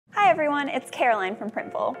everyone, it's Caroline from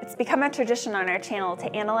Printful. It's become a tradition on our channel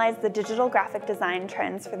to analyze the digital graphic design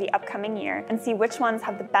trends for the upcoming year and see which ones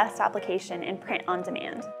have the best application in print on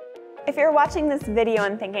demand. If you're watching this video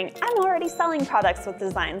and thinking, I'm already selling products with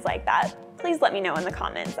designs like that, please let me know in the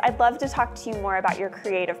comments. I'd love to talk to you more about your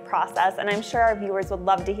creative process, and I'm sure our viewers would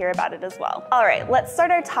love to hear about it as well. All right, let's start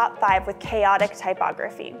our top 5 with chaotic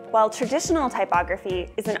typography. While traditional typography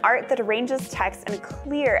is an art that arranges text in a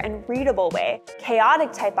clear and readable way,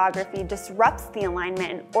 chaotic typography disrupts the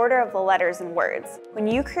alignment and order of the letters and words. When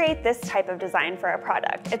you create this type of design for a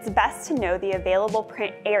product, it's best to know the available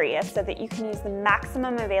print area so that you can use the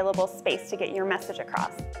maximum available space to get your message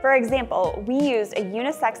across. For example, we used a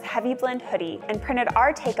unisex heavy blend hoodie and printed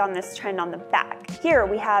our take on this trend on the back. Here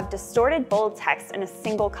we have distorted bold text in a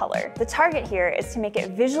single color. The target here is to make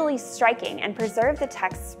it visually striking and preserve the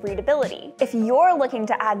text's readability. If you're looking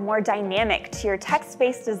to add more dynamic to your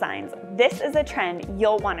text-based designs, this is a trend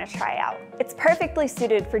you'll want to try out. It's perfectly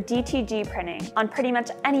suited for DTG printing on pretty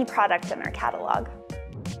much any product in our catalog.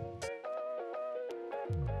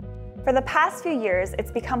 For the past few years, it's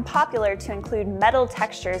become popular to include metal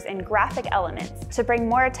textures in graphic elements to bring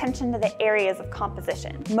more attention to the areas of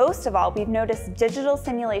composition. Most of all, we've noticed digital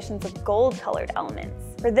simulations of gold-colored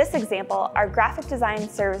elements. For this example, our graphic design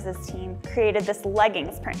services team created this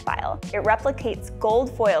leggings print file. It replicates gold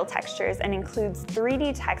foil textures and includes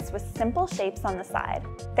 3D text with simple shapes on the side.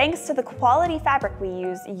 Thanks to the quality fabric we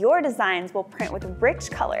use, your designs will print with rich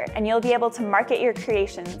color, and you'll be able to market your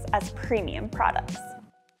creations as premium products.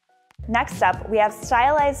 Next up, we have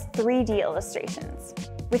stylized 3D illustrations.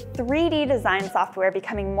 With 3D design software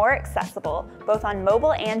becoming more accessible, both on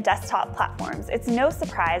mobile and desktop platforms, it's no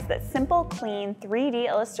surprise that simple, clean 3D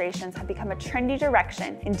illustrations have become a trendy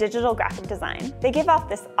direction in digital graphic design. They give off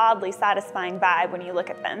this oddly satisfying vibe when you look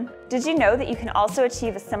at them. Did you know that you can also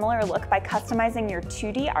achieve a similar look by customizing your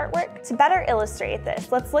 2D artwork? To better illustrate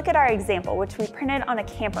this, let's look at our example, which we printed on a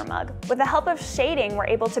camper mug. With the help of shading, we're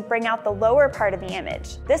able to bring out the lower part of the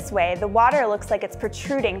image. This way, the water looks like it's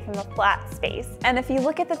protruding from the flat space. And if you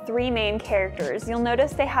look at the 3 main characters, you'll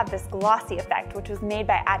notice they have this glossy effect, which was made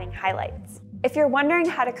by adding highlights. If you're wondering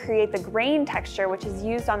how to create the grain texture which is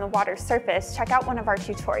used on the water surface, check out one of our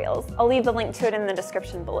tutorials. I'll leave the link to it in the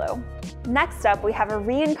description below. Next up, we have a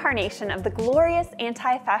reincarnation of the glorious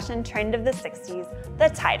anti-fashion trend of the 60s, the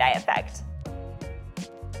tie-dye effect.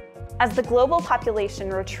 As the global population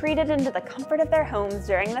retreated into the comfort of their homes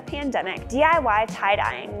during the pandemic, DIY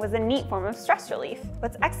tie-dyeing was a neat form of stress relief.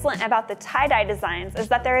 What's excellent about the tie-dye designs is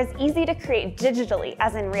that they're as easy to create digitally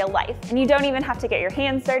as in real life, and you don't even have to get your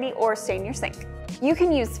hands dirty or stain your sink. You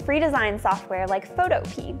can use free design software like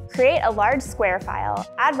Photopea. Create a large square file,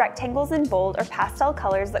 add rectangles in bold or pastel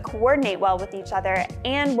colors that coordinate well with each other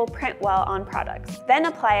and will print well on products. Then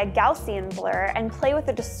apply a Gaussian blur and play with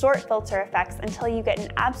the distort filter effects until you get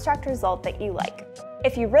an abstract result that you like.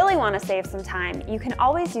 If you really want to save some time, you can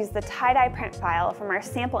always use the tie-dye print file from our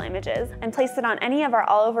sample images and place it on any of our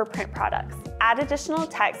all-over print products. Add additional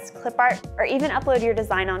text, clip art, or even upload your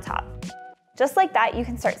design on top. Just like that, you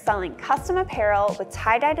can start selling custom apparel with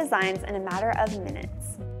tie-dye designs in a matter of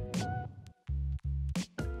minutes.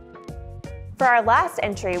 For our last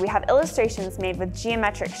entry, we have illustrations made with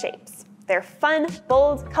geometric shapes. They're fun,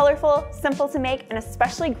 bold, colorful, simple to make, and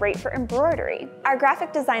especially great for embroidery. Our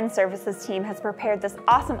graphic design services team has prepared this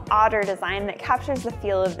awesome otter design that captures the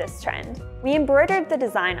feel of this trend. We embroidered the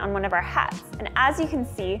design on one of our hats, and as you can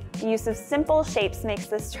see, the use of simple shapes makes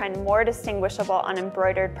this trend more distinguishable on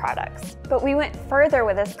embroidered products. But we went further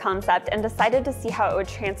with this concept and decided to see how it would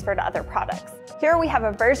transfer to other products. Here we have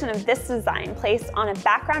a version of this design placed on a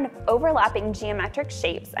background of overlapping geometric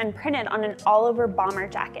shapes and printed on an all-over bomber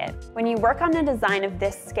jacket. When you work on a design of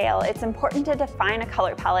this scale, it's important to define a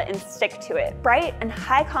color palette and stick to it. Bright and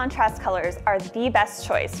high contrast colors are the best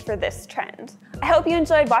choice for this trend. I hope you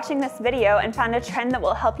enjoyed watching this video and found a trend that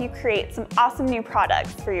will help you create some awesome new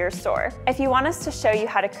products for your store. If you want us to show you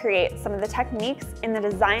how to create some of the techniques in the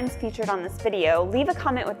designs featured on this video, leave a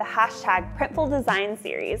comment with the hashtag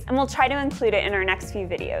PrintfulDesignSeries, and we'll try to include it in our next few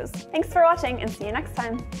videos. Thanks for watching, and see you next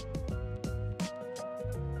time.